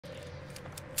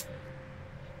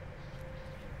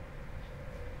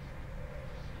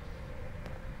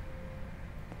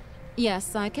Yes,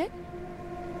 psychic?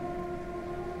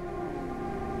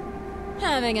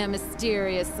 Having a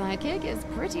mysterious psychic is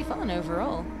pretty fun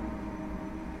overall.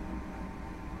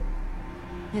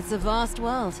 It's a vast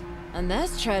world, and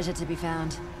there's treasure to be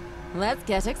found. Let's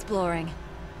get exploring.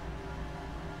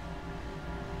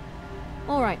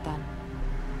 All right then.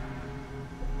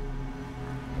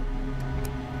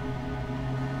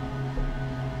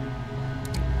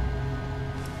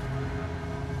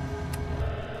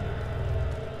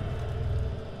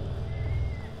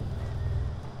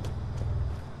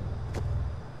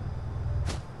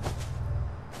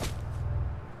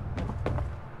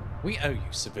 We owe you,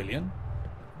 civilian.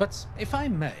 But if I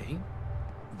may,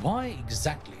 why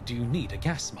exactly do you need a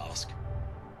gas mask?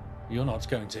 You're not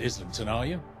going to Islington, are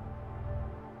you?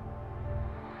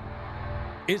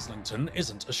 Islington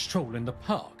isn't a stroll in the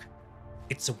park.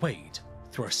 It's a wade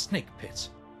through a snake pit.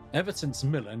 Ever since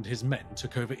Miller and his men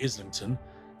took over Islington,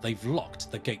 they've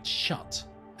locked the gates shut.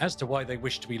 As to why they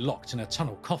wish to be locked in a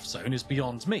tunnel cough zone is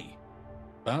beyond me.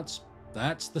 But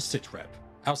that's the sitrep.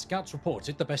 Our scouts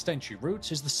reported the best entry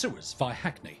route is the sewers via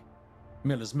Hackney.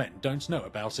 Miller's men don't know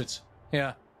about it.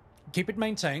 Here, keep it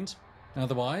maintained.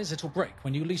 Otherwise, it'll break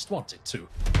when you least want it to.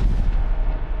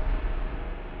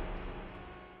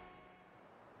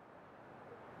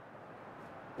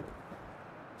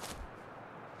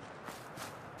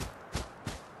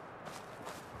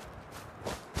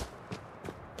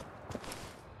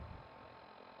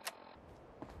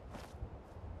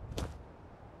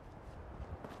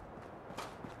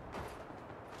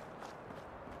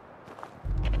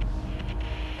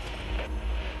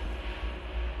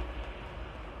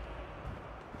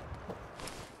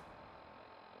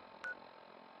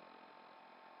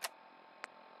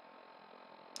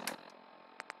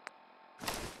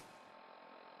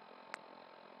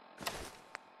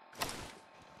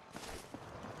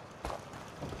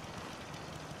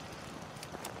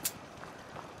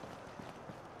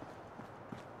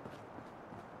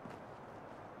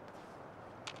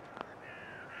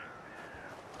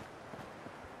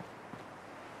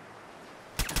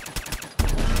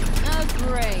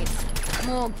 Great.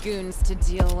 More goons to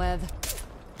deal with.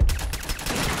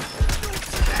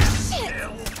 Shit!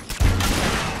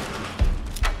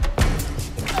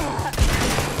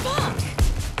 Fuck!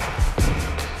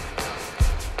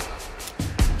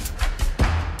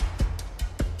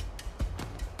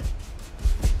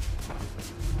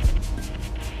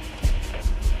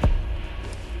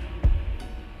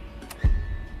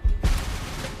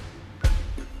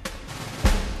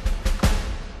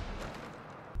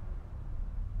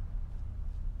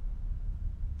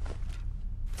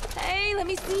 Let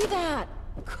me see that.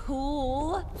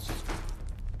 Cool.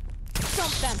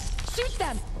 Stomp them. Shoot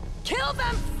them. Kill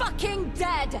them fucking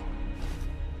dead.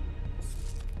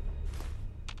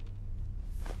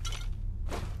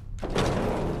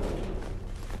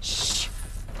 Shh.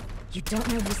 You don't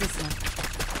know who's listening.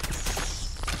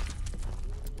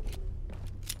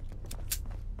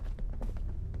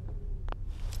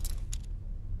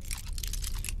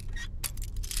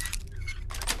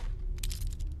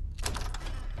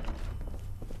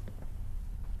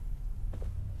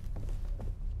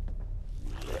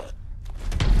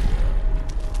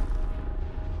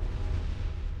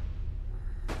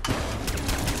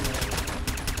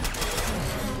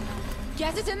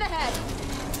 Guess it's in the head.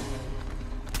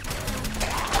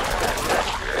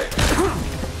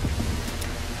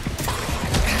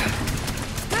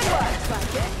 Good work,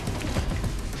 psychic.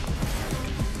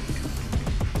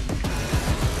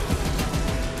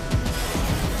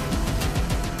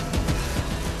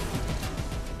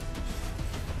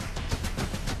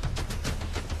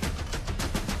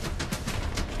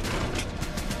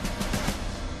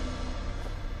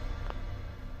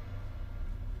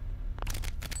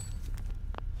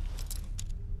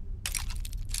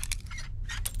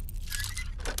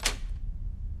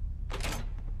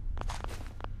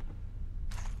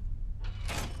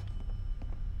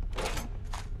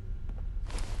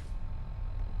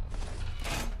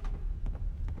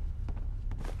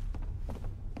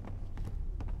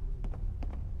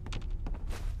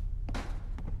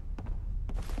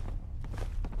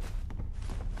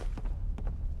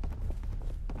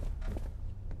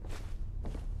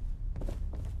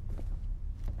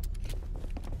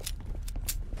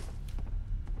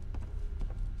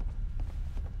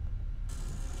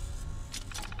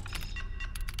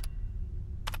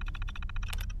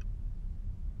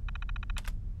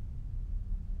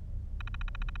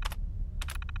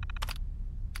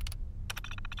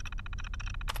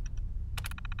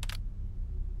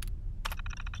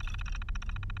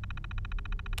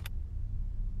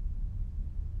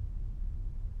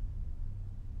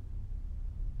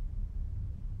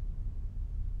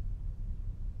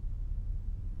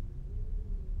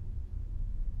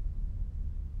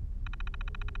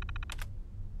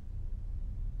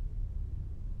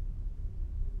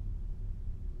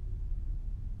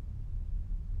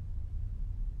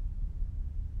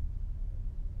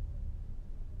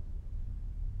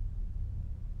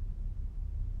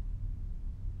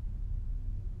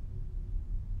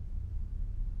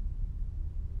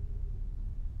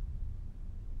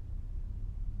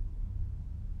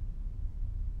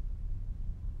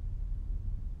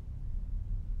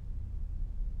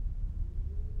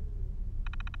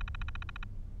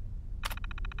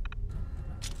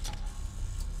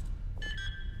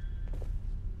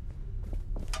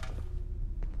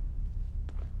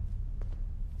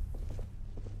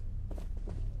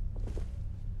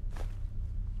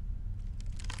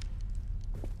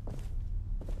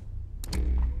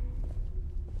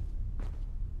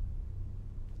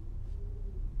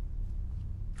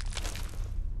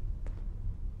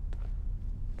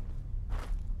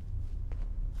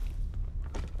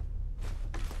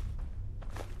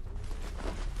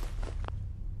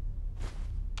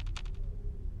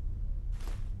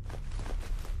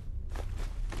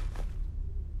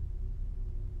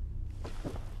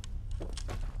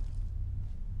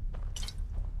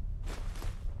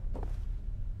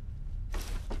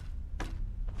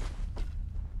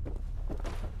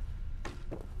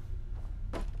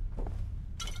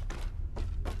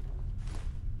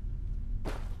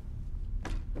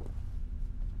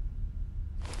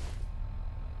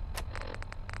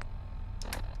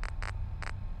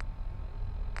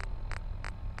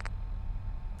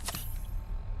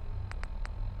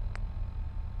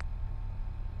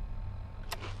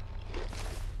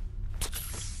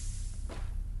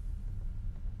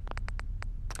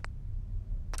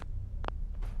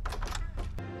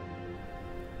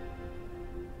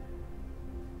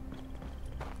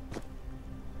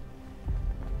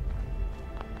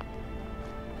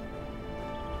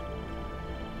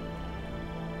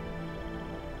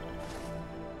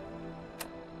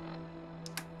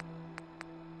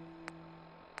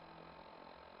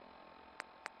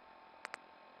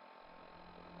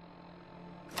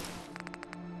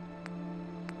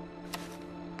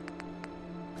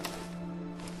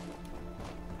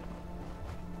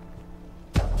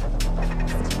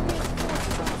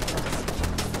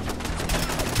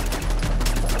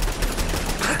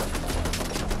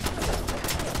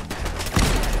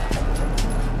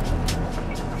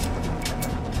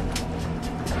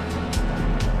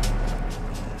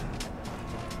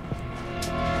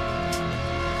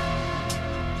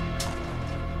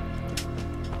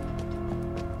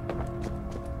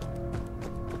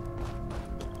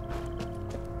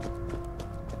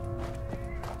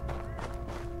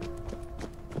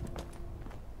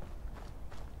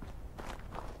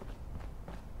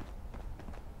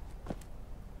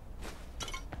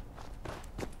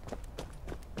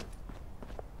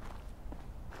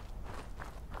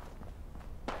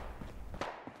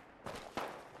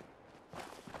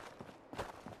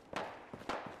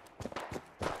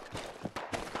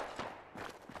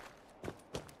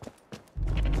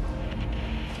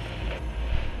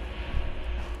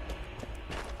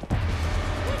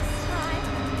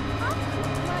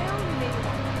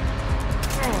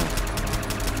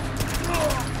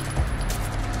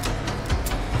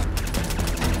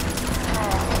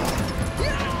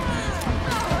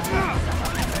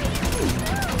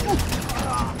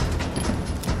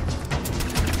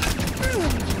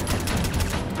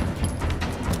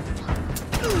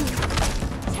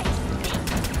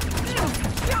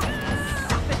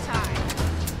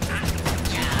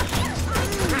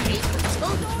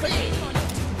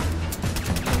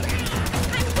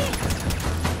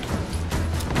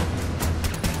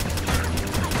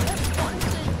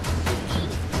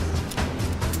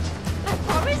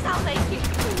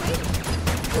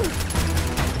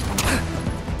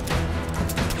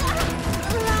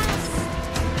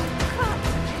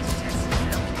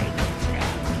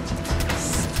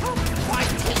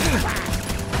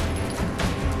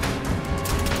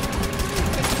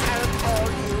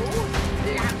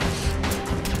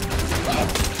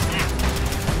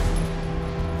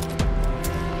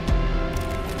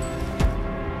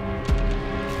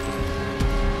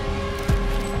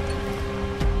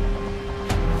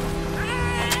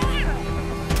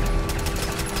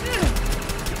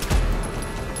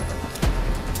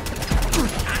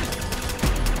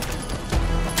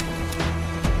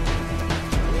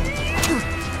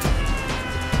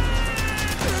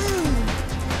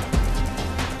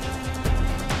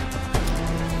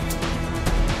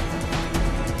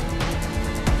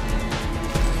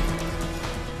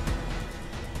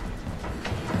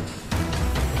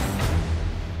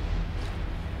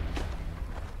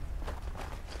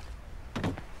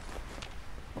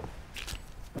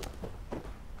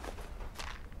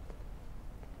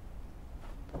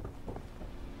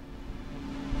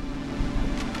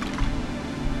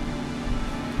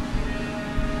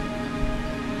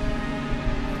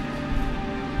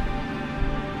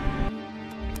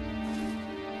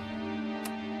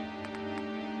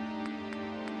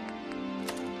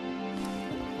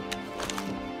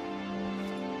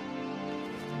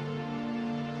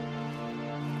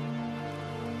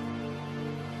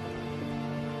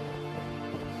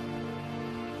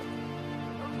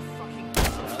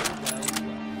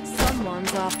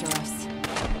 Someone's after us.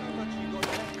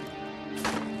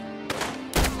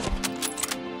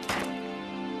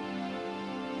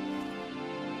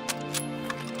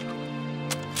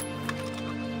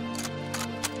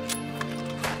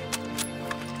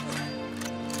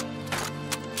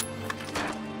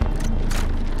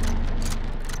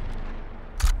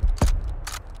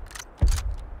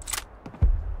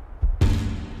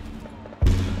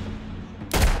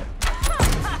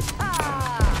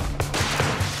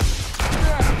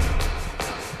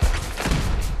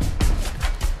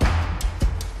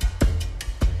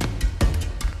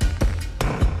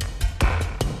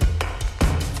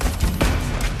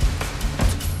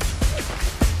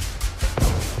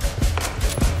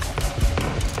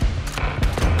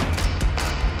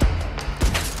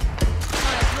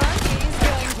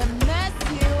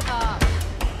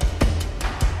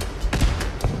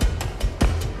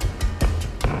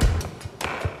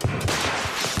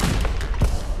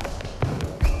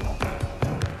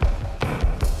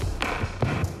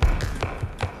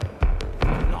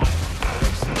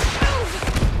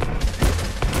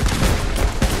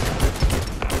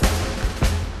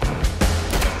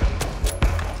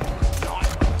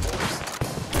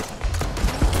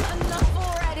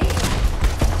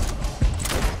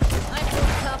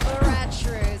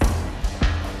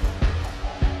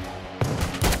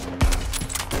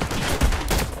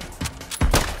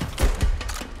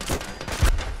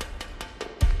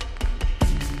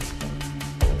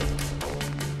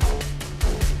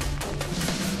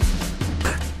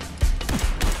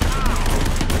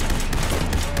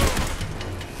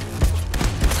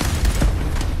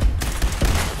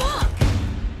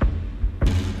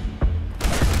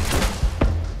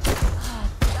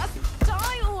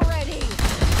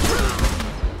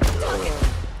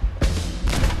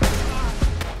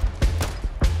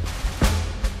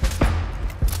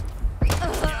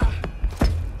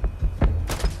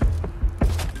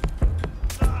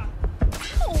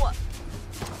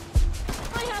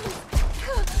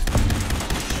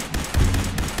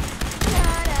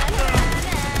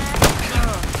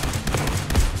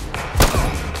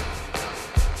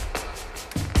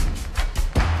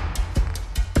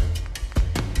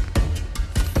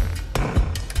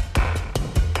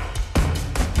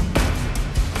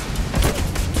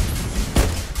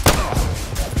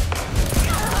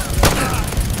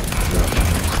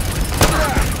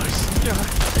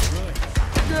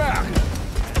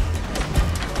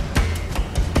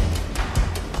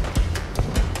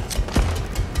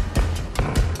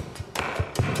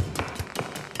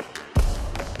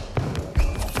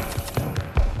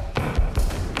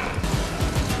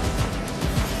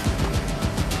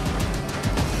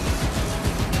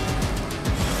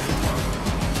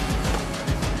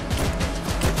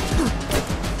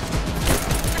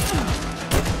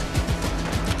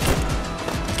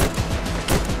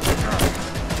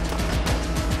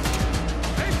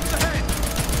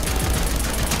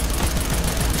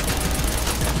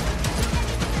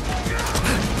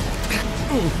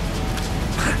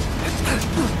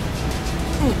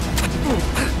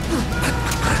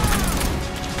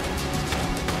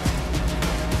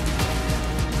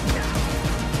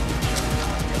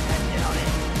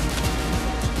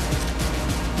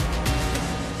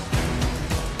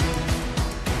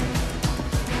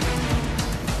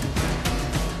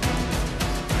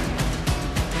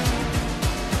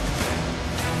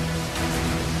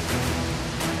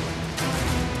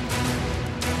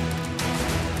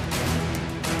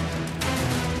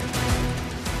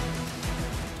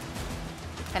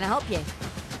 Can I help you?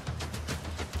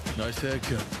 Nice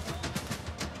haircut.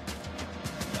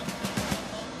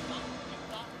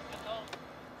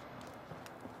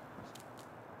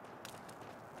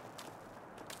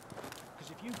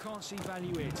 Because if you can't see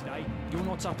value here today, you're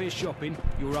not up here shopping,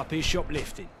 you're up here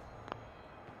shoplifting.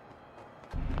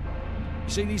 You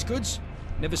see these goods?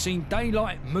 Never seen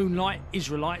daylight, moonlight,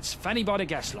 Israelites, fanny by the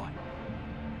gaslight.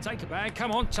 Take a bag,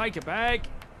 come on, take a bag.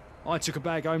 I took a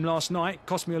bag home last night,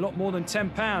 cost me a lot more than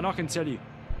 £10, I can tell you.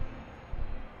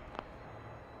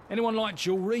 Anyone like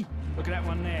jewellery? Look at that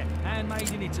one there,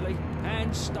 handmade in Italy,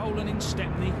 hand stolen in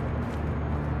Stepney.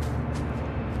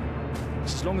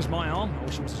 It's as long as my arm, I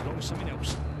wish it was as long as something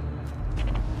else.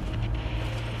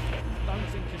 Don't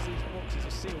think because these boxes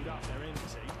are sealed up, they're empty.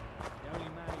 The only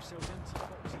man who sells empty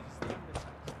boxes is the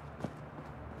undertaker.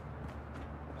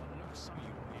 By the look of some of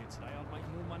you lot here today, I'd make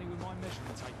more money with my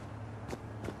measuring tape.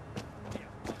 Here,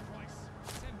 my price,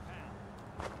 £10.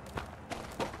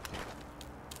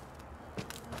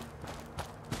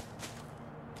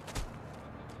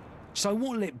 So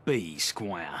what'll it be,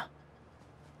 Squire?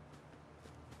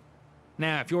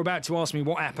 Now, if you're about to ask me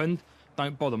what happened,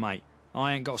 don't bother, mate.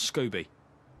 I ain't got a Scooby.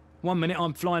 1 minute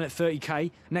I'm flying at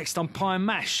 30k, next I'm pie and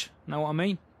mash. Know what I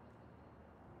mean?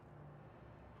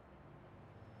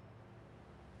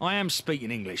 I am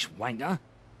speaking English, wanker.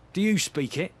 Do you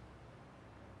speak it?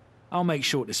 I'll make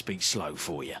sure to speak slow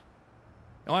for you.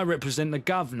 I represent the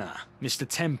governor, Mr.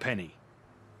 Tenpenny.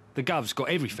 The gov's got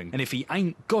everything, and if he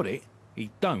ain't got it, he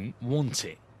don't want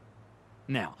it.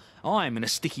 Now, I'm in a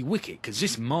sticky wicket because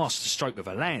this masterstroke of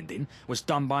a landing was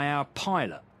done by our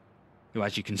pilot, who,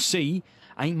 as you can see,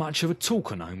 ain't much of a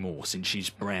talker no more since she's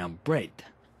brown bread.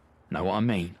 Know what I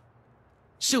mean?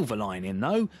 Silver lining,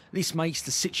 though, this makes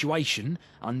the situation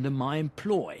under my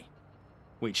employ.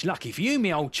 Which, lucky for you,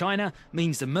 me old China,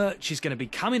 means the merch is going to be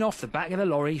coming off the back of the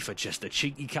lorry for just a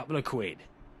cheeky couple of quid.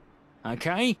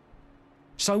 Okay?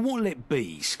 So what'll it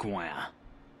be, Squire?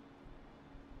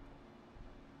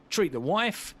 Treat the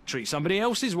wife, treat somebody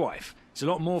else's wife. It's a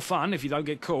lot more fun if you don't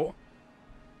get caught.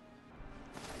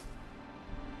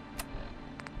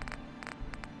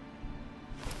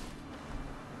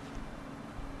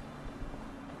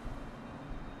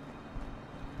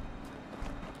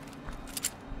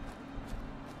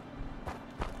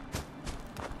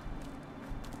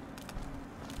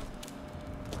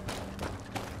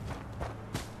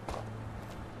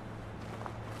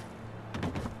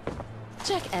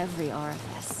 Check every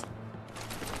orifice.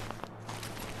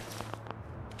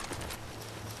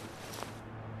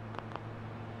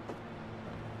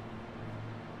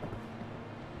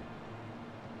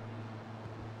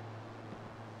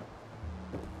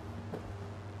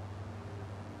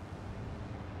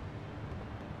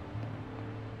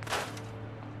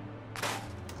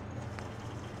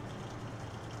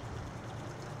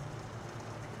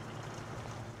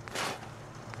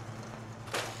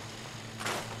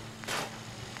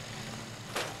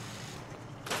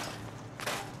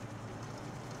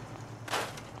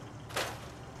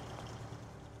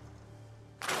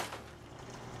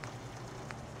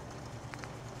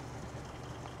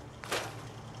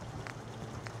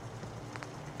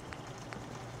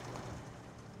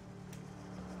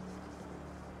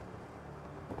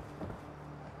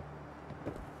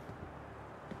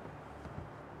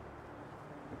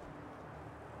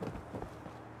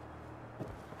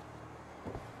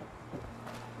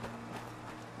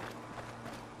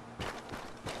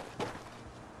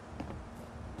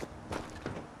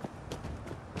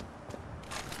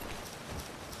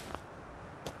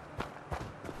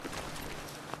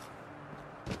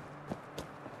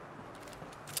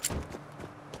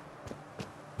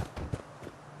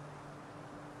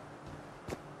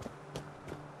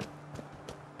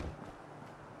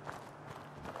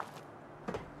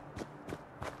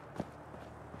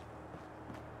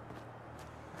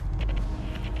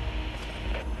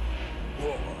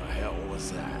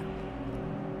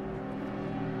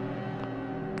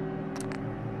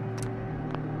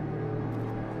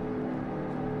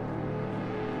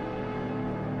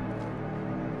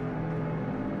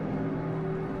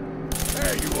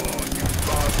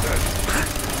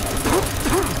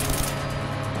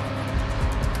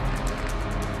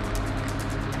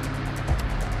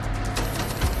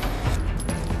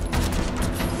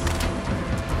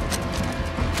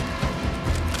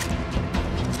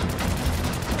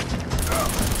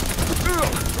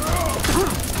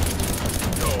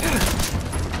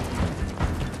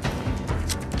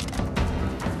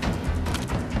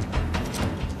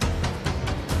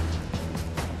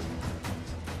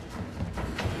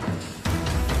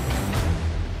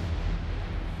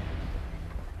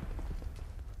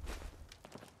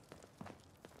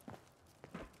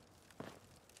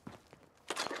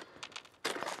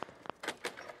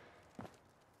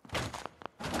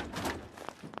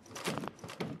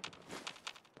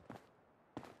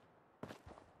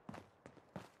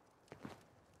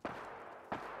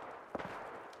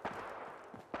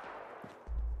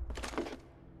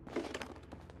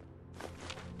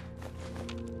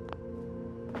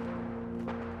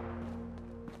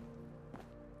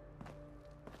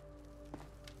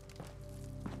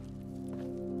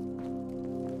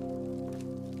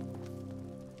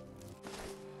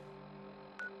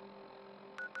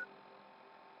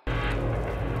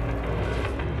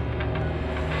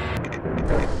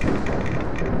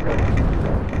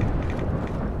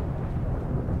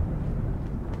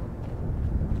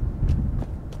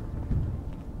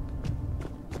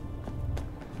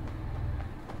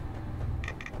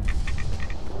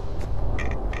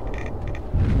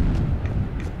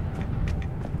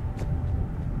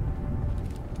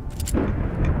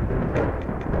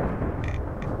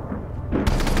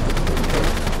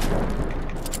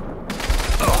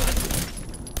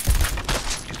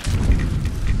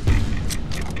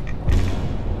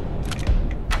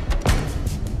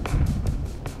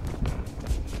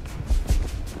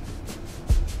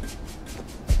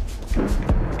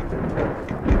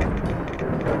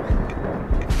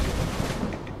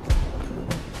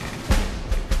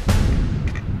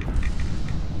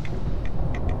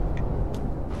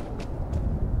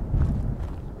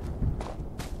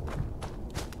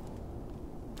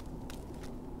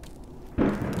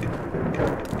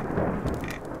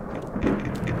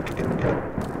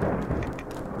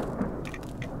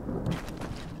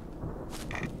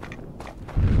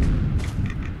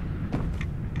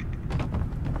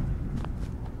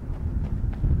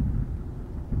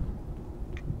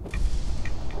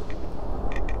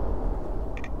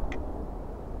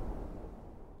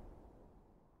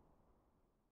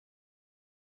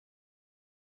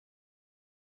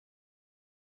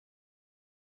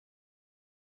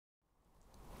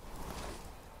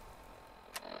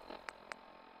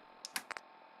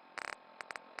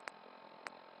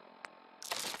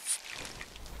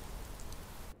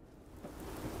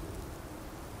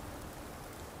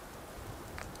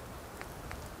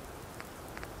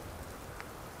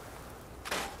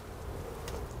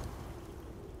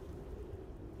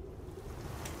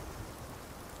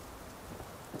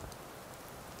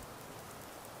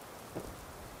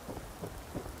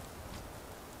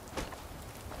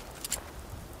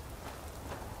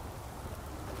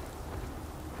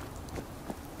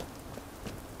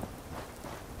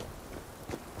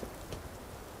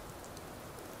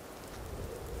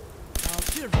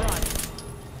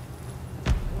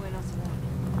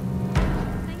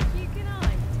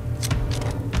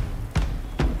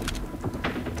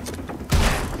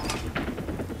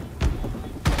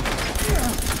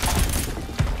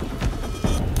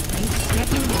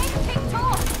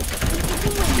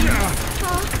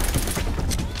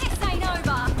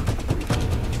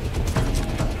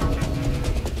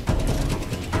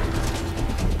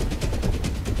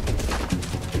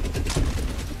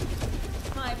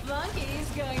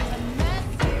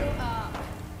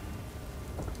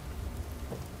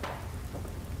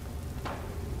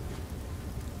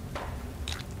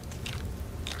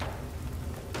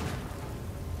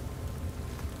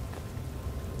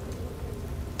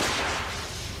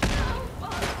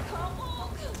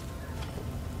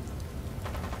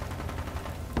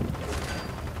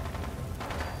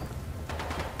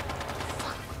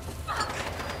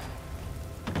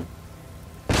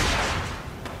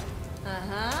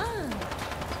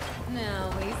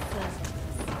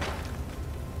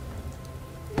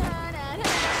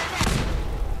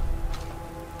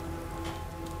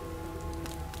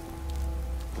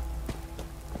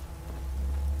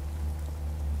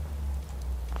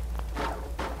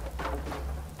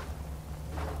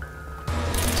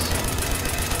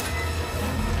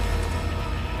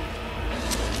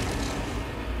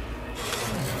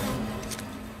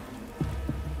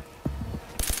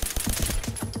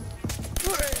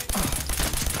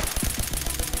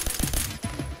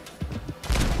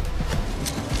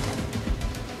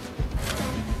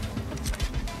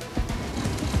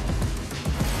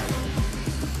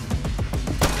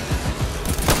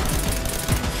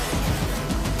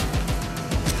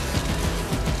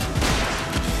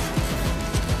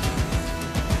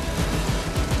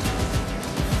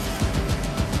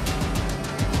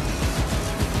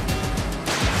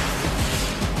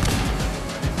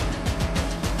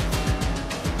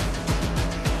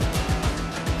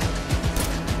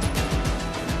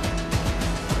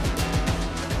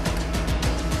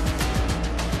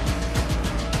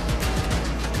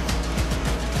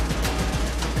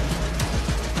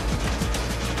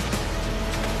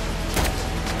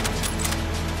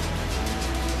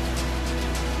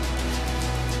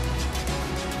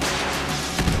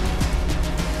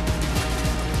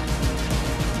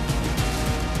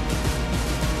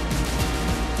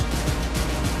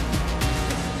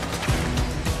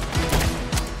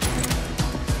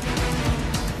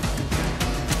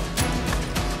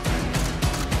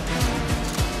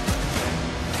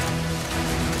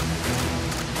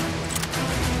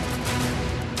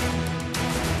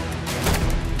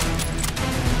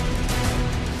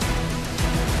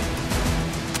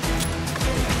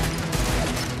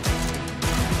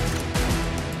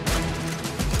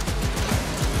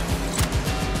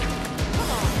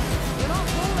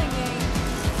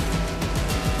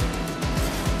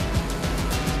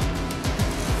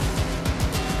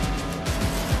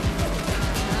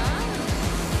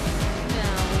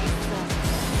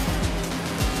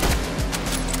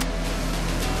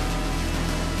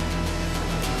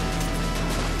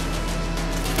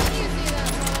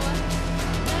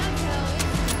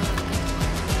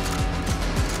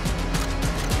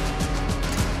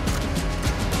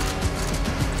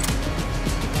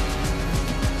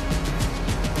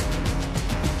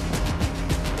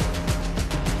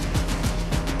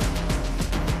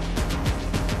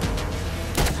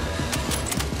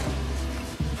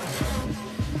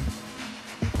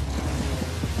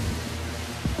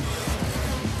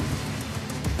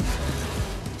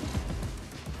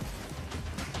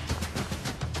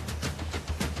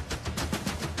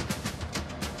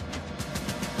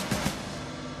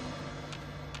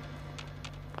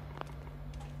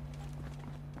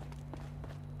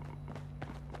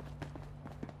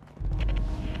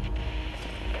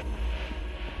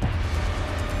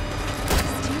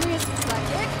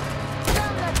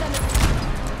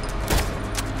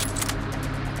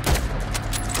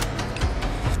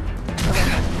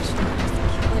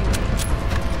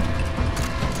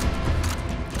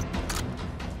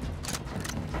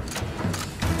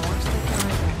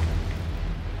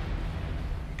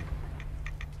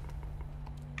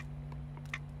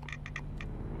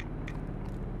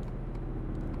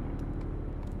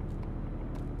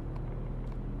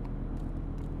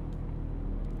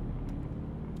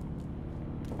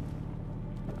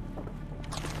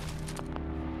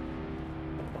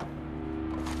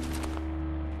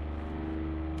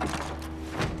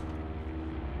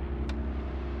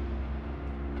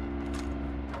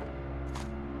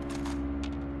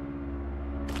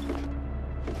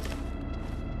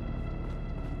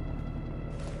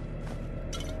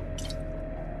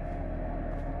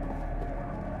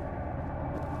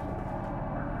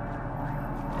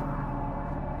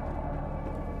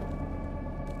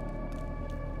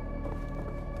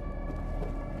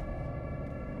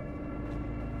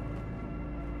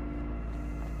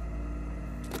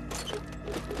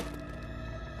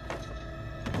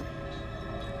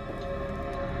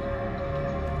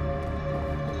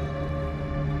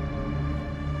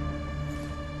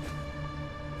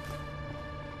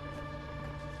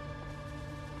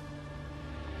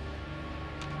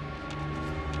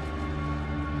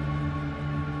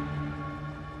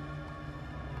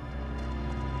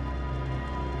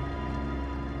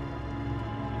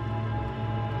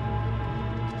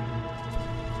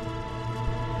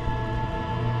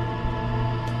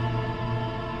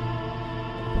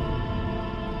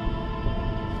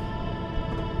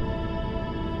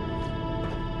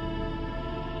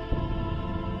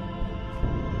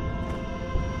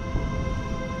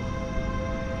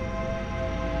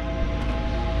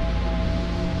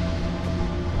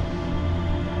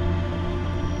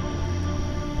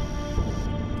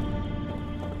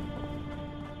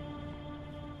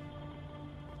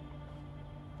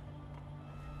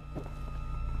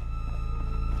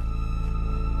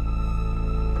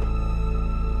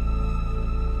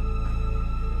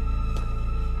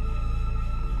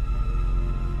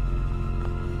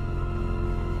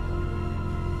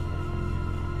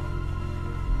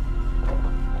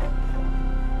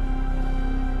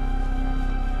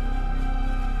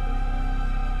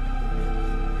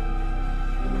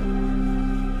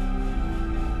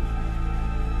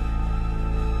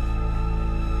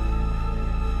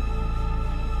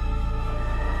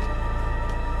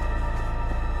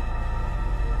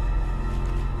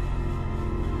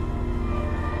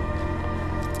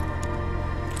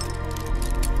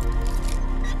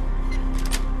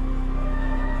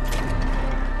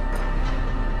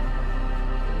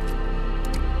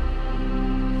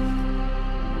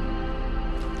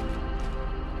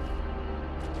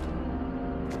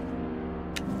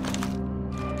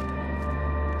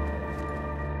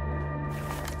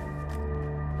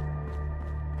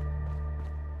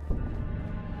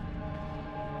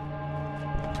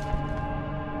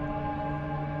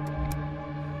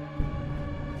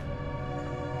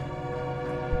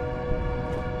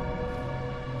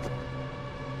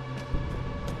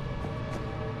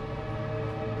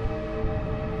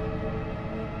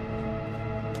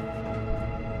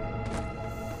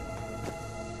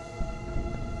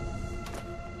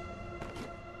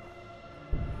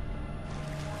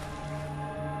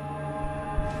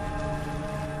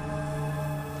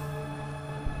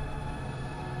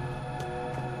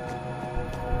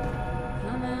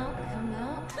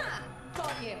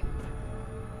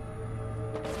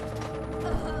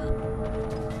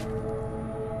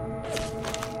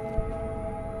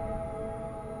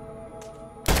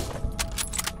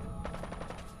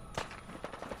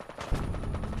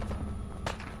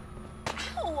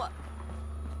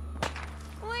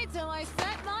 Wait till I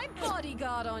set my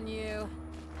bodyguard on you.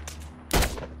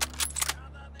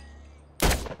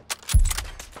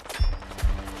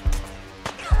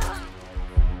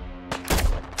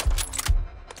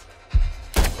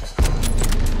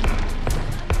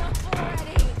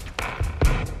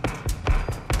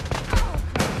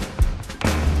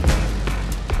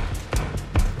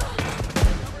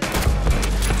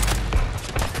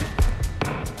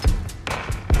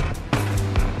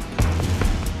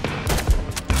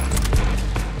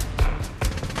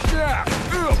 Yeah!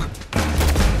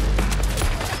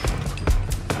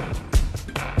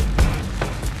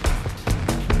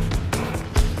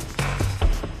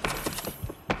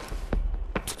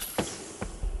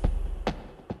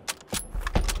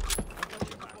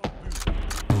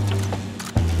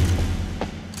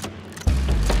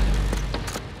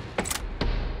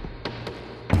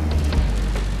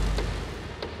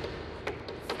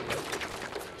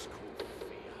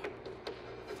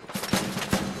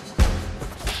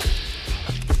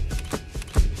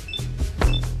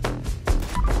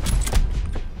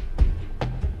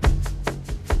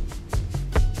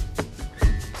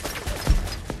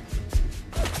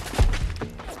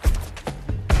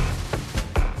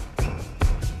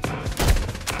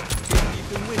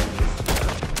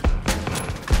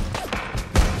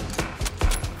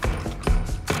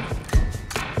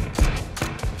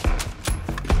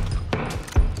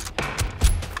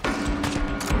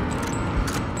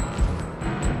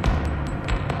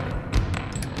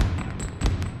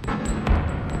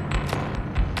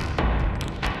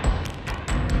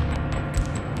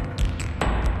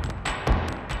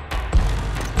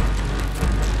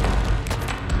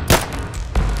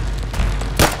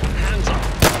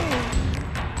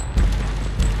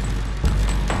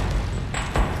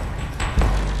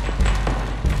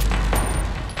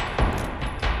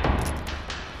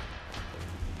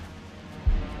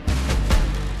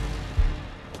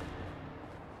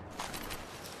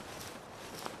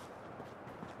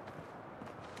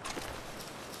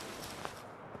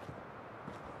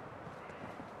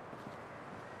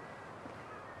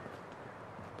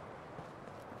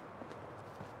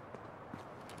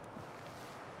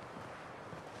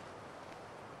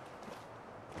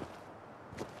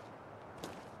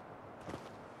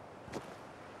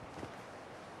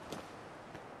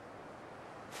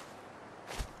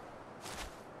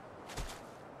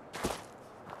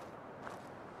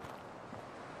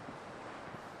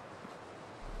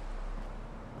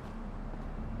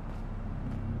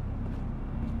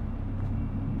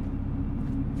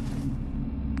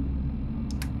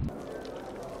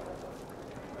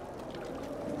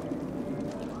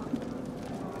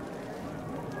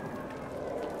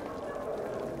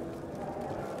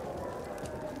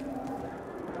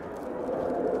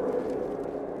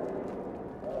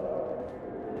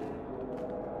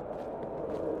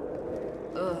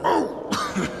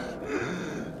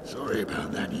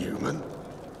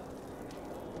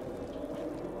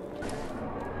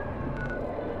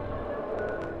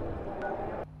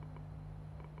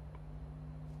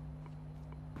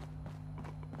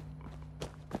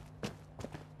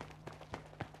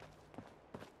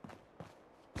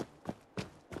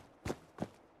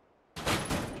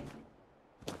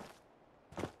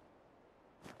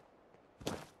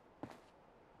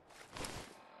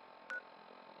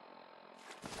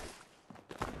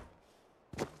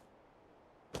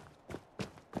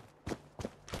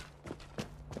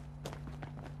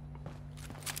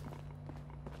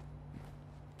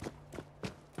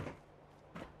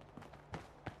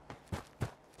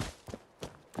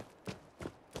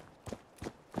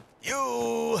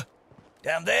 You!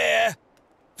 Down there!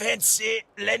 Fancy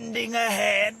lending a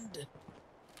hand?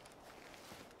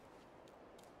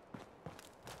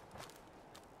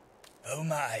 Oh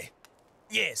my.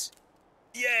 Yes.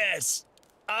 Yes!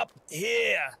 Up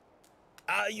here!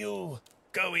 Are you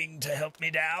going to help me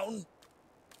down?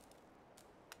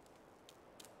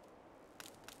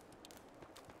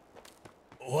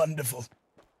 Wonderful.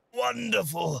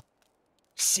 Wonderful.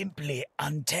 Simply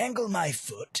untangle my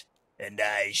foot, and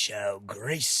I shall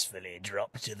gracefully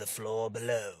drop to the floor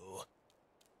below.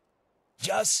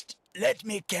 Just let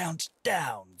me count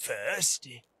down first.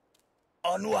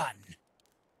 On 1,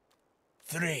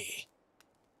 3,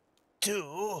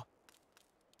 2,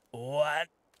 1.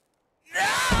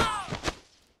 No!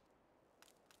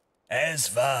 As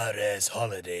far as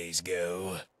holidays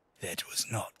go, that was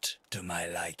not to my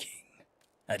liking.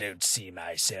 I don't see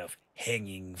myself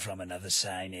hanging from another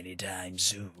sign anytime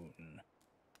soon.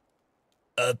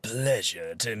 A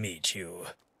pleasure to meet you.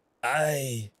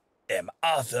 I am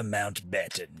Arthur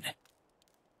Mountbatten.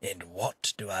 And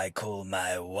what do I call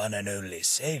my one and only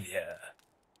savior?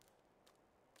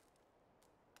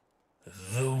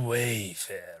 The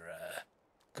Wayfarer.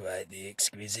 Quite the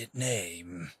exquisite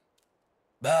name.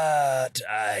 But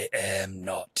I am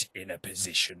not in a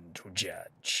position to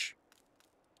judge.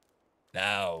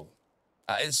 Now,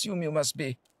 I assume you must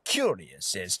be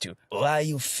curious as to why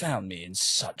you found me in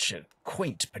such a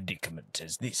quaint predicament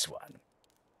as this one.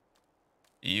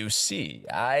 You see,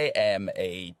 I am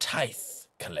a tithe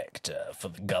collector for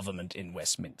the government in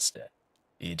Westminster.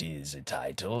 It is a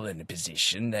title and a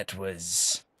position that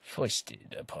was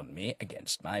foisted upon me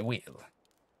against my will.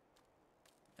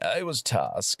 I was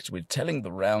tasked with telling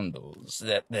the Roundels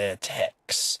that their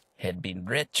tax had been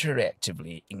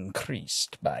retroactively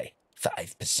increased by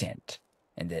 5%,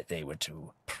 and that they were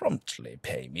to promptly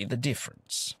pay me the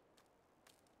difference.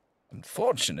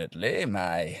 Unfortunately,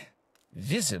 my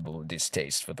visible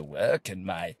distaste for the work and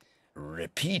my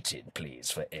repeated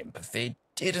pleas for empathy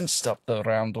didn't stop the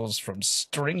Roundels from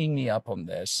stringing me up on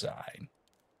their side.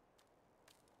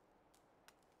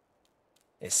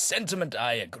 A sentiment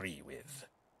I agree with.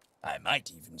 I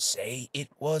might even say it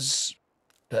was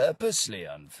purposely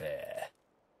unfair,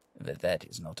 but that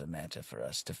is not a matter for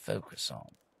us to focus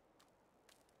on.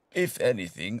 If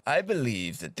anything, I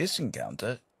believe that this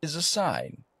encounter is a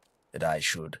sign that I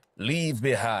should leave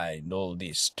behind all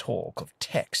this talk of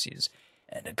taxes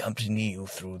and accompany you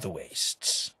through the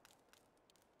wastes.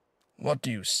 What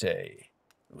do you say?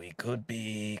 We could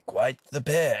be quite the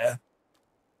pair.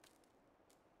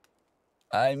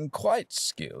 I'm quite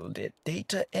skilled at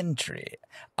data entry,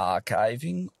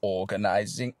 archiving,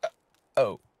 organizing.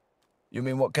 Oh, you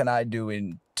mean what can I do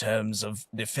in terms of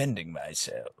defending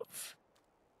myself?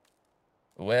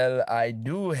 Well, I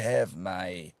do have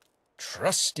my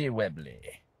trusty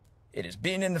Webley. It has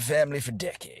been in the family for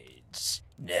decades,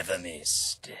 never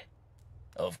missed.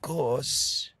 Of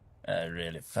course, I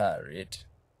really fire it.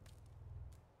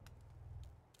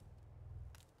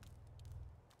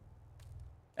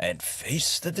 And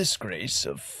face the disgrace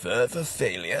of further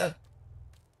failure?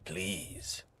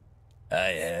 Please.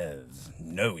 I have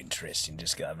no interest in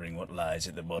discovering what lies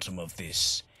at the bottom of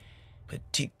this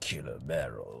particular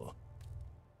barrel.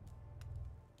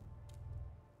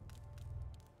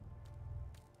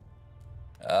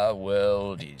 Our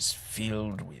world is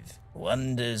filled with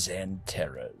wonders and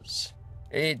terrors.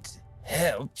 It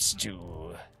helps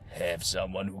to have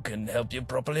someone who can help you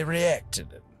properly react to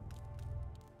them.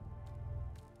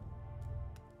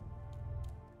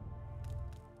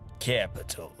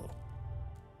 Capital.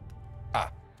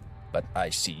 But I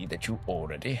see that you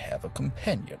already have a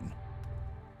companion.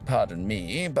 Pardon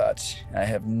me, but I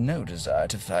have no desire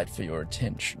to fight for your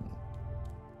attention.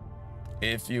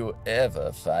 If you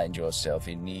ever find yourself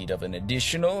in need of an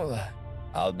additional,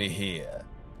 I'll be here.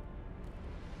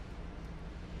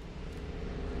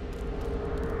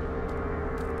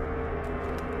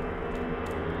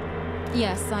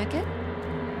 Yes, Psychic?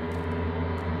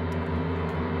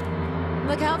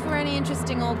 Look out for any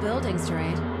interesting old buildings to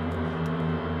raid.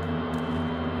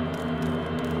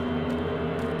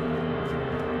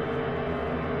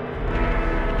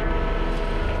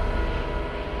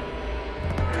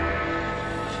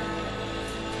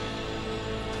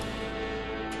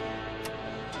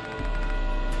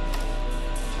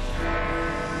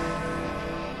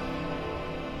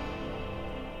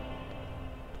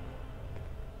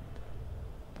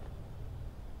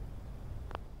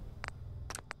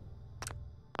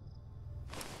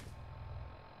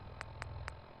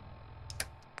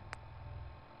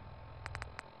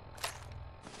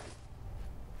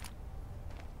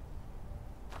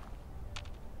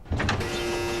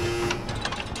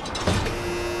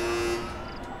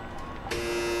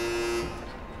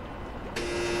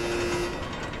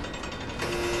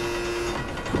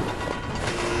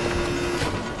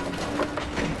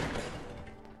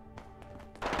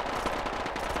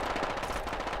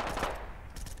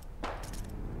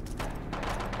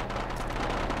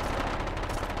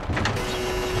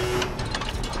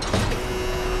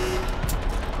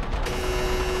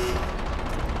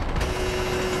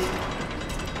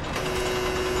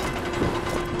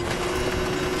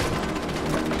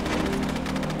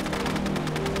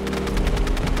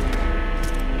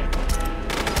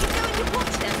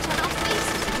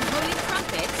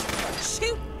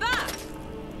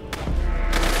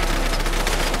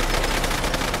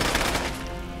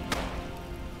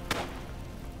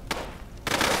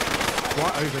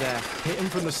 Right over there. Hit him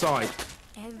from the side.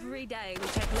 Every day we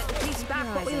take a little piece back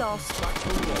what we lost.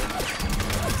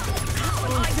 How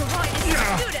am I the right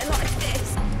to do it like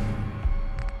this?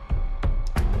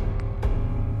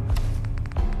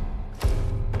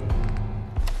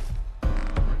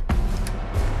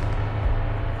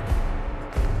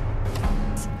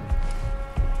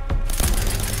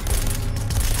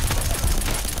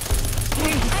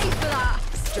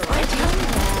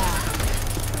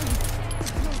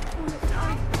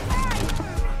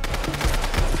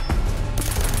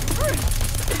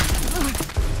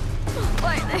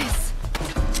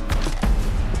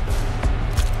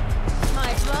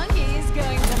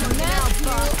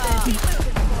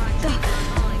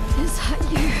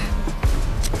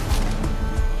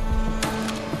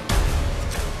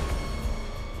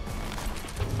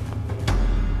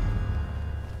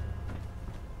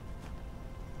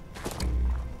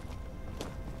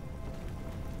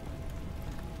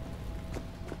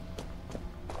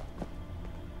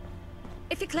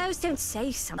 If your clothes don't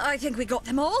say something, I think we got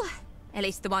them all. At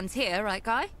least the ones here, right,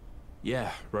 Guy?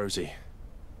 Yeah, Rosie.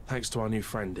 Thanks to our new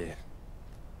friend here.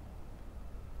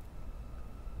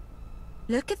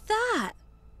 Look at that.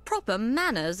 Proper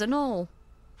manners and all.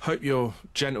 Hope your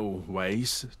gentle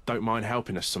ways don't mind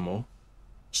helping us some more.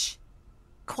 Shh.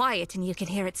 Quiet and you can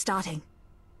hear it starting.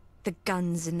 The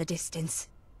guns in the distance.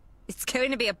 It's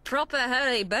going to be a proper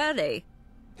hurly-burly.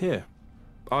 Here,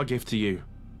 I'll give to you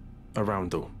a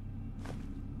roundel.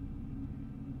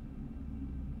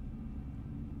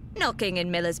 Knocking in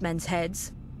Miller's men's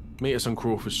heads. Meet us on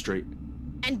Crawford Street.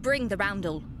 And bring the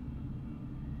roundel.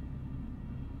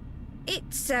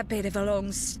 It's a bit of a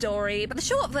long story, but the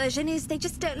short version is they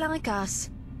just don't like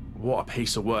us. What a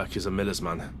piece of work is a miller's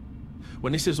man.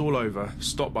 When this is all over,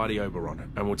 stop by the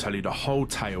Oberon and we'll tell you the whole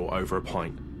tale over a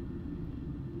pint.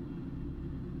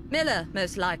 Miller,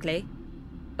 most likely.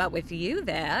 But with you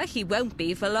there, he won't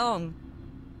be for long.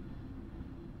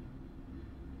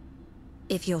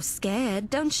 If you're scared,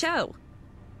 don't show.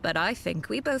 But I think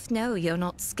we both know you're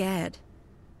not scared.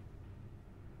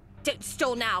 Don't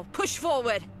stall now. Push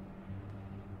forward.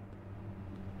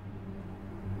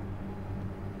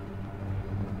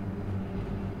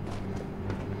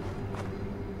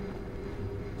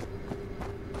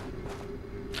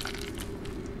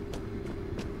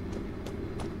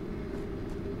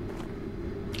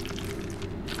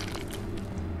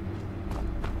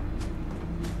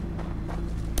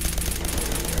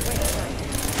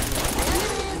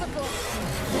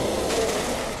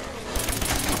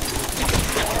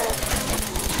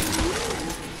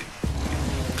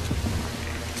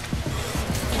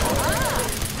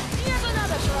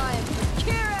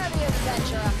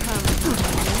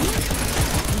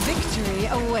 Victory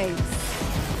awaits.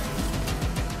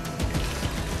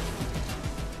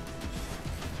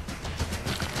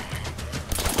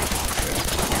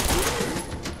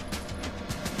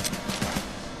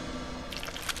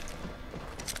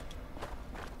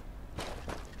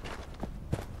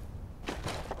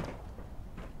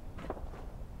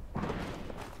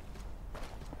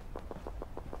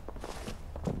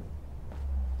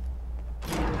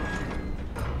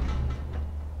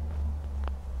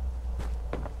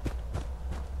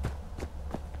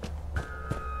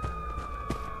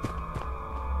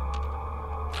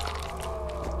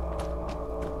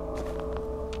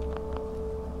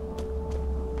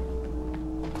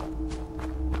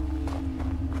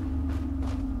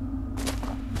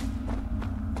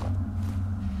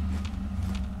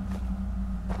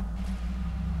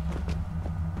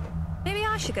 Maybe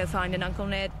I should go find an Uncle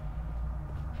Ned.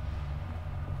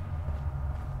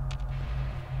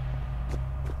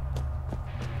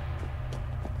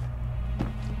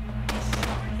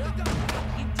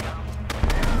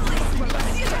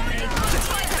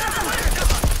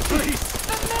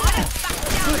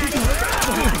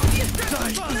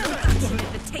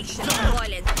 Invitation of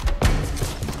violence.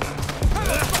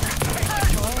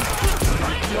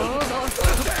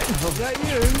 Is that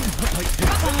you?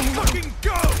 Fucking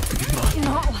go!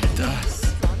 Not like this.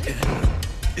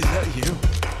 Is that you?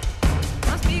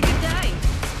 Must be a good day.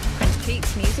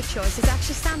 Pete's music choices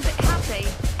actually sound a bit happy.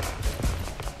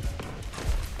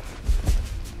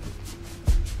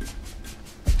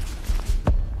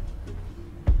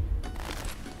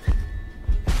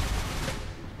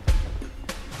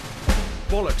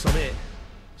 Bollocks, I'm here.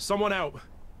 Someone help.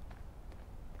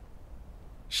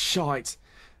 Shite.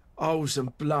 Holes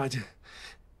and blood.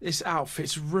 This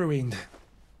outfit's ruined.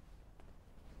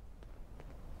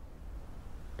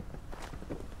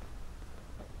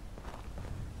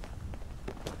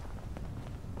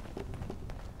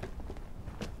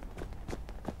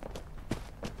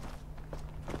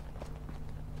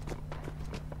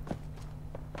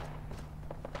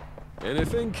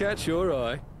 Anything catch your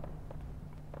eye?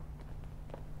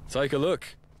 Take a look.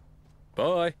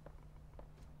 Bye.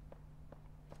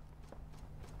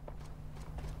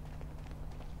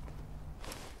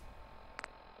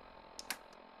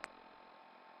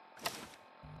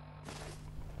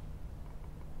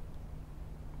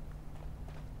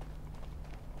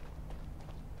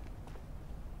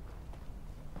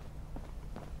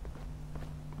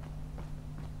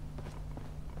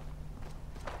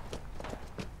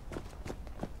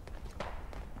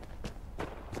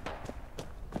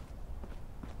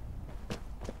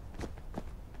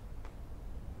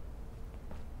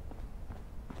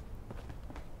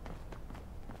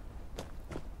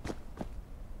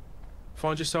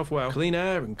 Find yourself well. Clean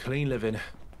air and clean living.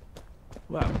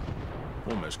 Well,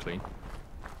 almost clean.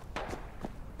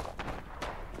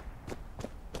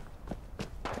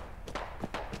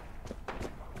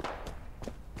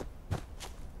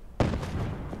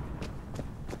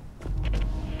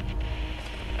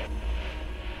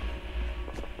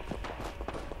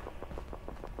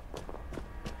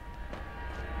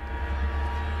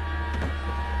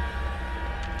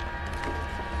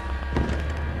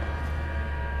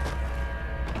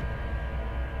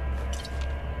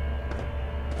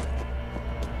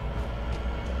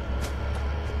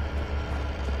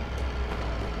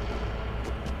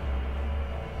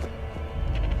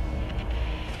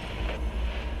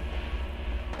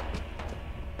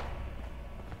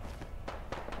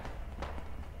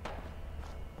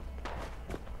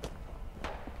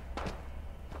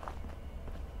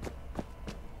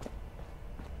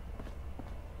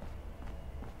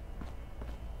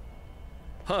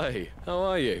 Hi, how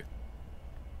are you?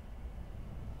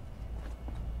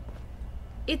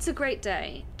 It's a great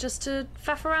day, just to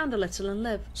faff around a little and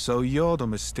live. So you're the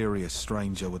mysterious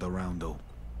stranger with a roundel.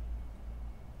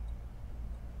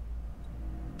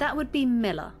 That would be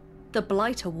Miller, the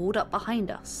blighter ward up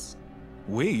behind us.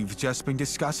 We've just been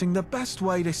discussing the best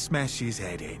way to smash his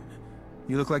head in.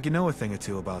 You look like you know a thing or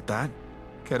two about that.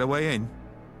 Get a way in?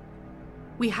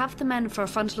 We have the men for a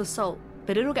frontal assault,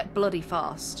 but it'll get bloody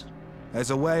fast.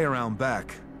 There's a way around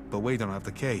back, but we don't have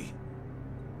the key.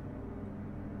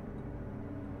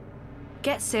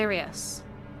 Get serious.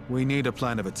 We need a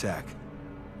plan of attack.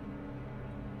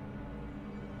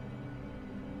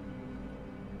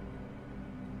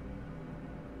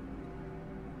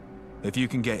 If you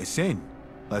can get us in,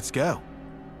 let's go.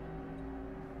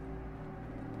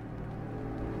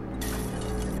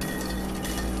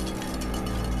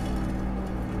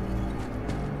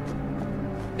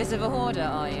 Bit of a hoarder,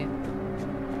 are you?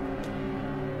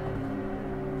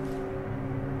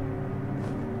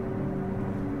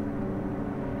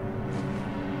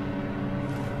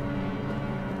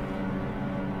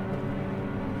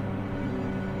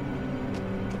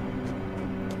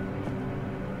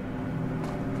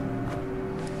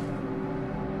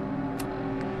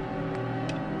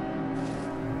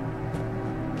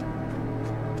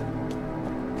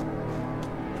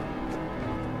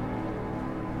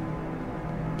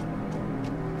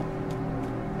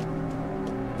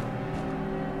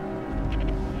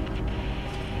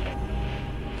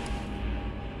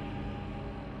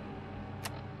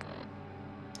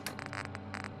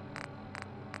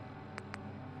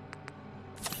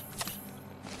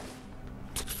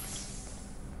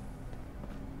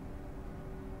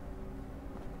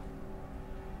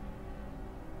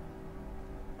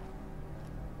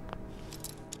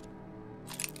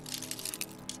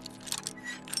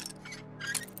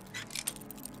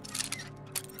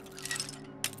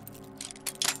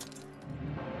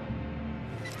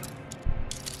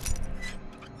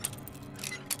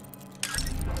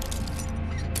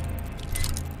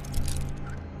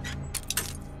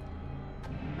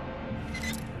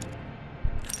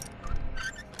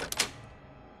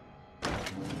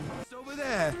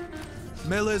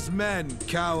 Miller's men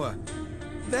cower.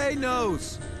 They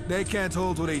knows they can't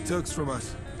hold what he took from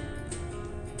us.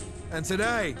 And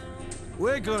today,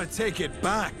 we're gonna take it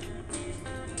back.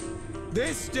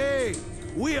 This day,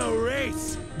 we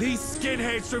erase these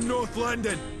skinheads from North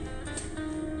London.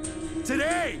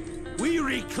 Today, we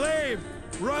reclaim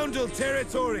Roundel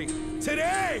territory.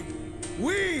 Today,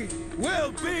 we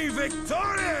will be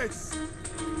victorious!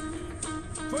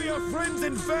 For your friends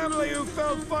and family who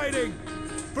fell fighting,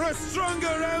 for a stronger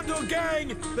Roundel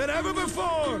gang than ever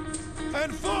before,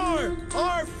 and for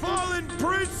our fallen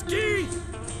Prince Keith!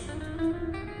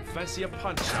 Fancy a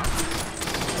punch-up?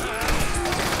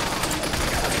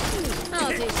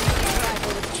 I'll do some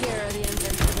tribal with Kira the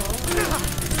Invincible.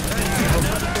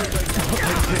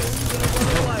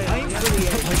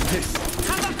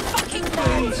 Have a fucking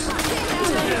ball!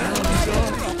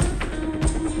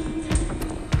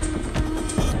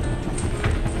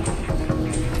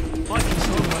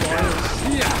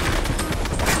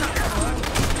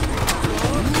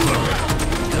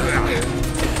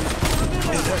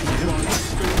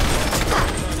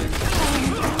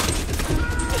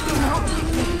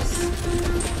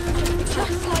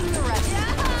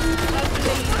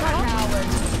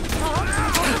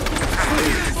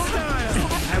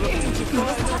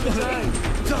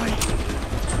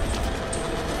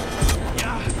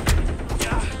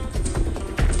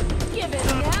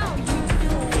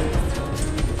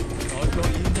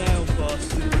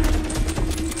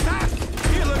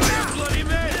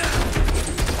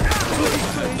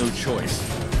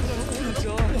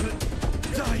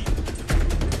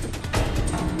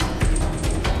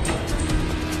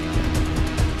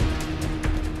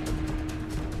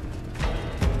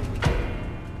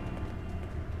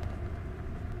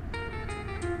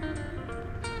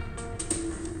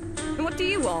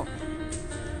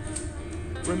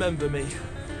 Remember me,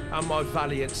 and my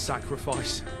valiant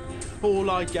sacrifice. All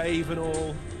I gave and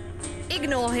all.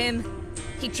 Ignore him.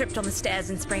 He tripped on the stairs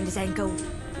and sprained his ankle.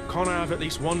 Can't I have at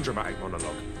least one dramatic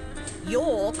monologue?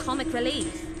 You're comic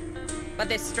relief. But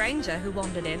this stranger who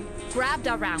wandered in, grabbed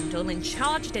our roundel and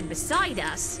charged in beside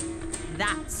us,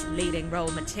 that's leading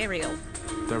role material.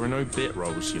 There are no bit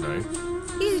roles, you know.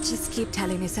 You just keep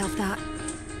telling yourself that.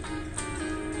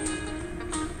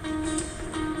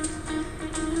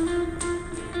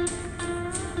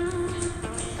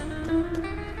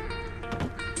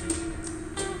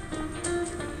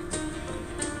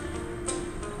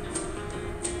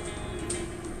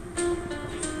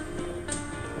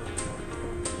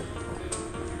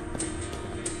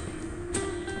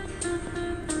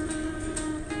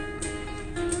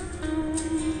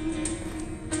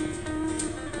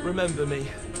 Remember me,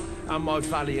 and my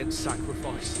valiant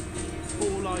sacrifice.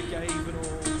 All I gave and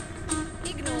all.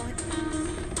 Ignore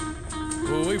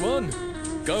him. Well, we won.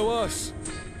 Go us.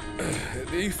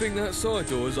 Do you think that side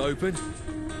door's open?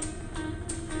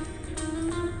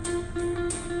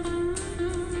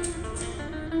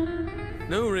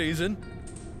 No reason.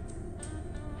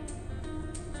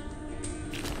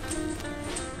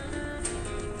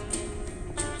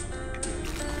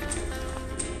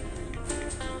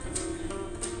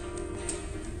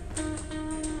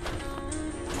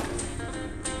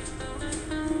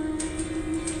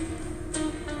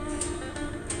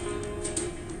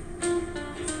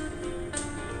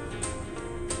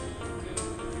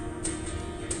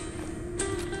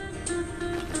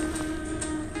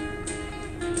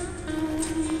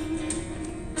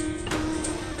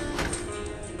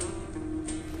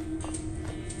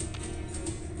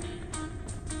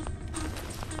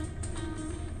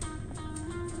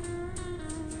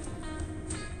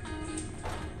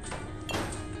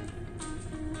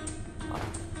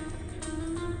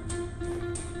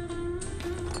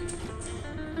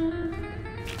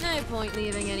 No point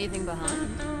leaving anything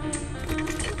behind.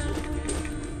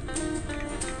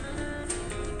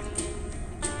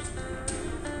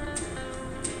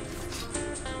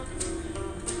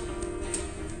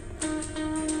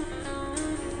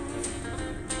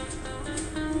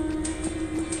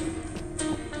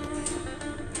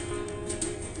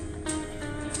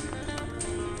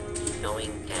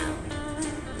 Going down.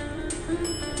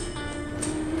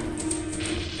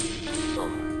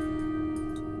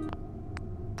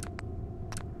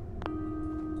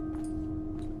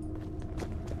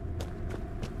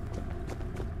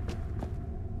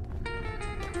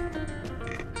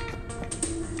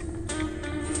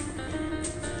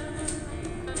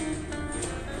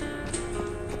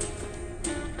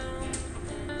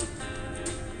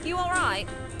 You alright?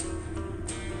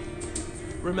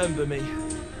 Remember me,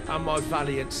 and my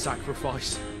valiant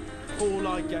sacrifice. All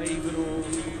I gave and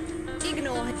all.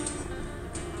 Ignore him.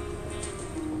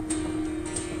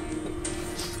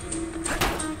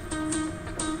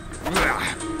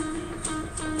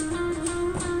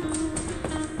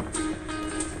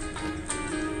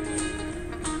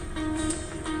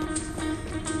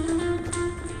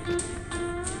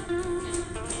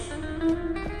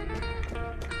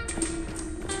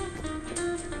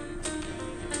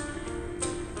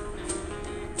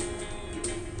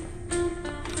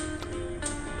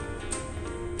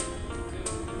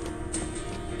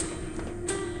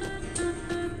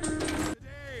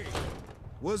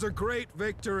 Was a great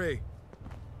victory.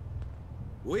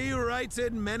 We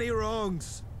righted many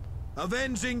wrongs,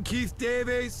 avenging Keith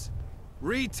Davies,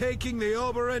 retaking the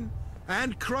Oberon,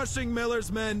 and crushing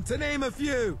Miller's men, to name a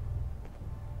few.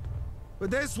 But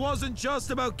this wasn't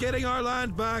just about getting our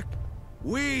land back.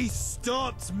 We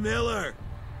stopped Miller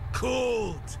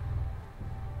cold.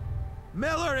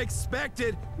 Miller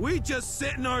expected we'd just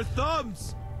sit in our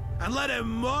thumbs and let him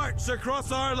march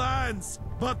across our lands,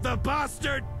 but the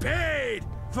bastard paid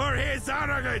for his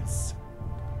arrogance!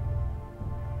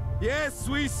 Yes,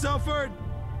 we suffered.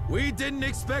 We didn't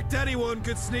expect anyone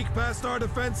could sneak past our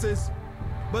defenses.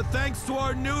 But thanks to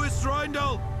our newest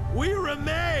roundel, we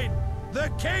remain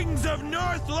the kings of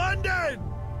North London!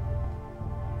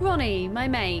 Ronnie, my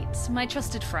mate, my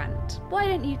trusted friend, why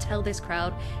don't you tell this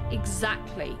crowd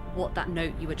exactly what that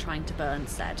note you were trying to burn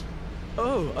said?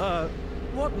 Oh,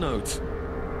 what note?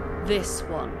 This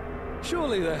one.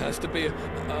 Surely there has to be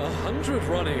 100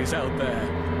 Ronnies out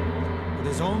there.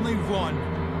 There's only one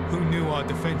who knew our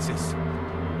defenses.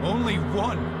 Only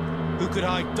one who could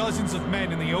hide dozens of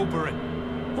men in the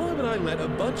Oberon. Why would I let a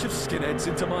bunch of skinheads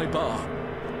into my bar?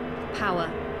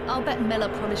 Power. I'll bet Miller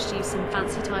promised you some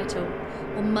fancy title.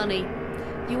 Or money.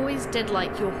 You always did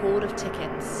like your hoard of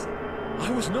tickets.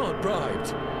 I was not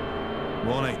bribed.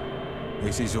 Ronnie,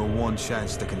 this is your one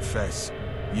chance to confess.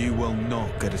 You will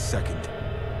not get a second.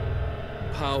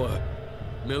 Power.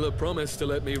 Miller promised to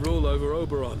let me rule over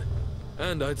Oberon,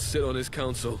 and I'd sit on his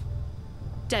council.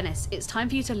 Dennis, it's time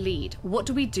for you to lead. What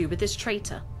do we do with this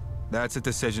traitor? That's a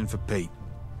decision for Pete.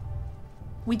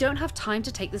 We don't have time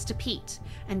to take this to Pete,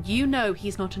 and you know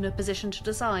he's not in a position to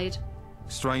decide.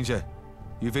 Stranger,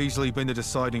 you've easily been the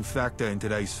deciding factor in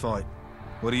today's fight.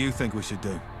 What do you think we should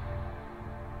do?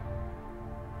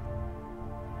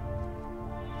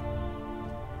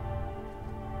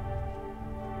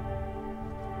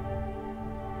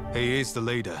 He is the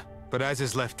leader, but as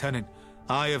his lieutenant,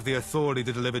 I have the authority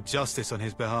to deliver justice on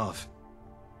his behalf.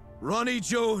 Ronnie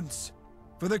Jones,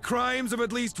 for the crimes of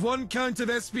at least one count of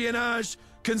espionage,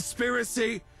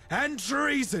 conspiracy, and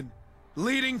treason,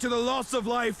 leading to the loss of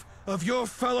life of your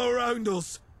fellow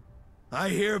Roundels, I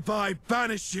hereby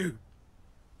banish you.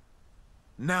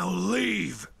 Now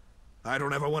leave! I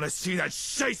don't ever want to see that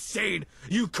shite scene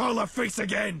you call a face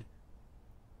again!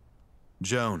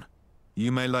 Joan,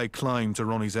 you may lay claim to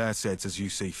Ronnie's assets as you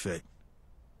see fit.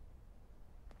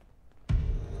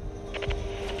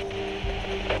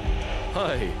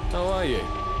 Hi, how are you?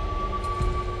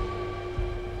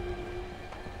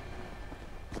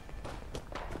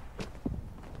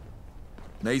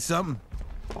 Need something?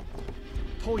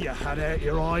 Pull your hat out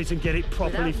your eyes and get it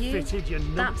properly Without you, fitted, you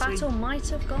numpty. that battle might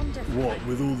have gone differently. What,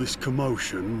 with all this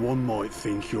commotion, one might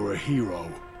think you're a hero.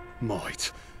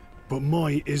 Might. But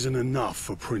might isn't enough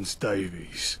for Prince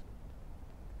Davies.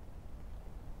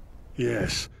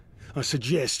 Yes, I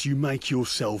suggest you make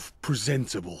yourself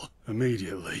presentable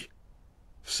immediately.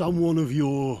 Someone of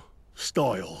your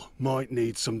style might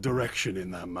need some direction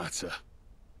in that matter.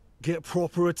 Get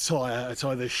proper attire at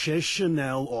either Chez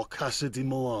Chanel or Casa di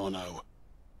Milano.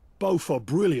 Both are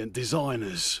brilliant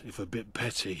designers, if a bit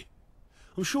petty.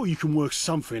 I'm sure you can work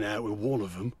something out with one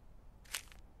of them.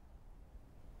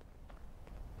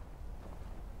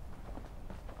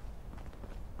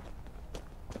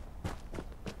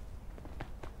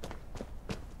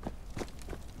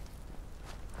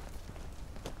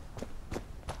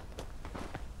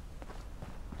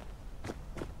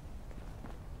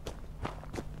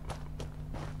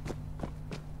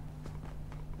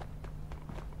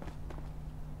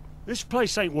 This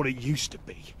place ain't what it used to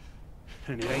be.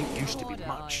 And it ain't used to be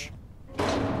much.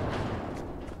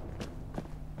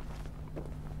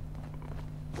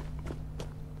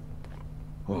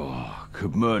 Oh,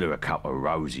 could murder a cup of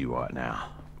Rosie right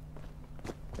now.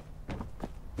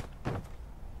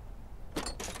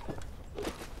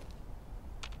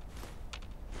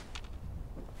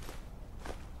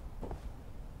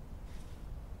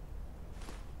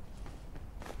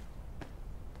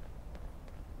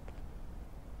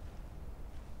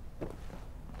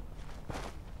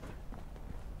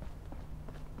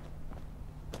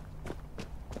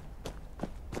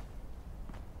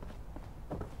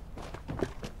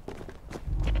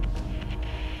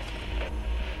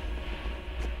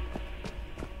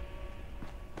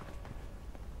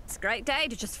 It's a great day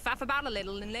to just faff about a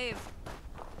little and live.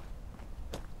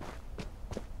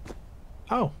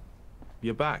 Oh,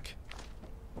 you're back.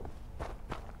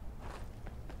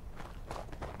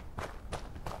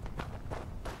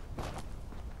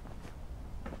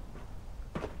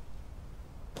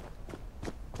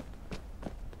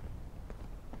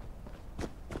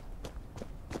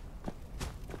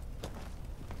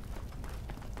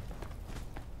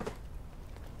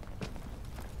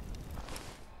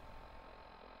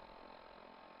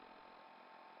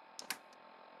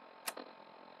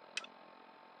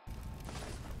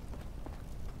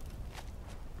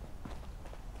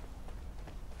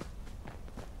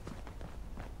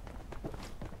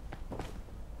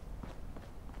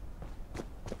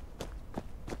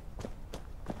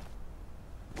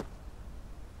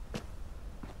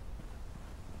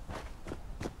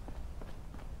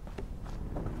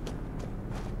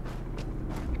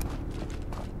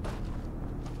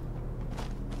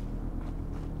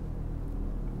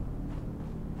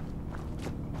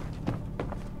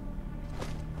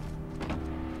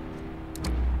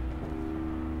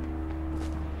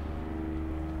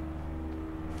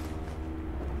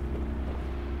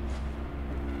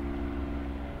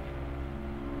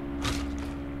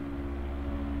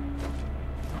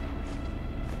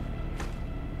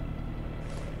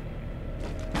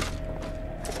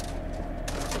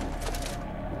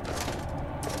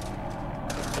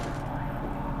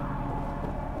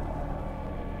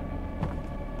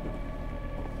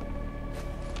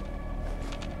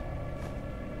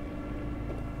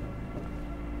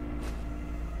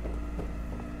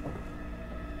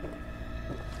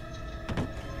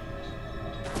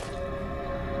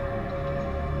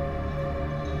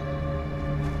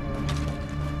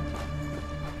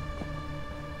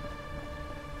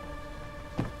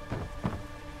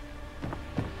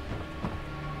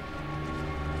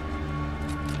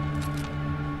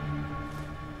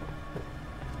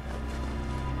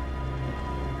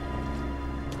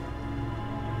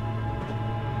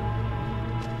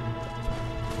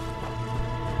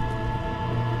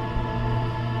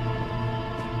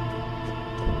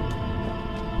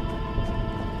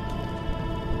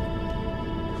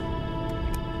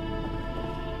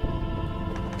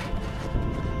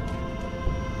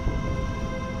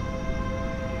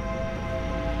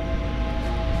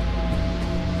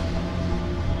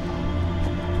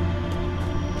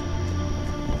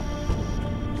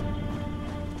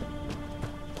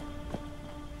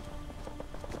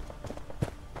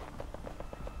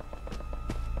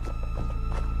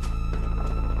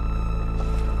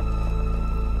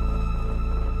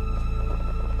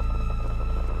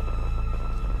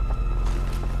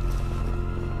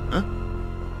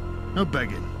 No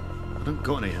begging. I don't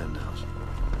got any handouts.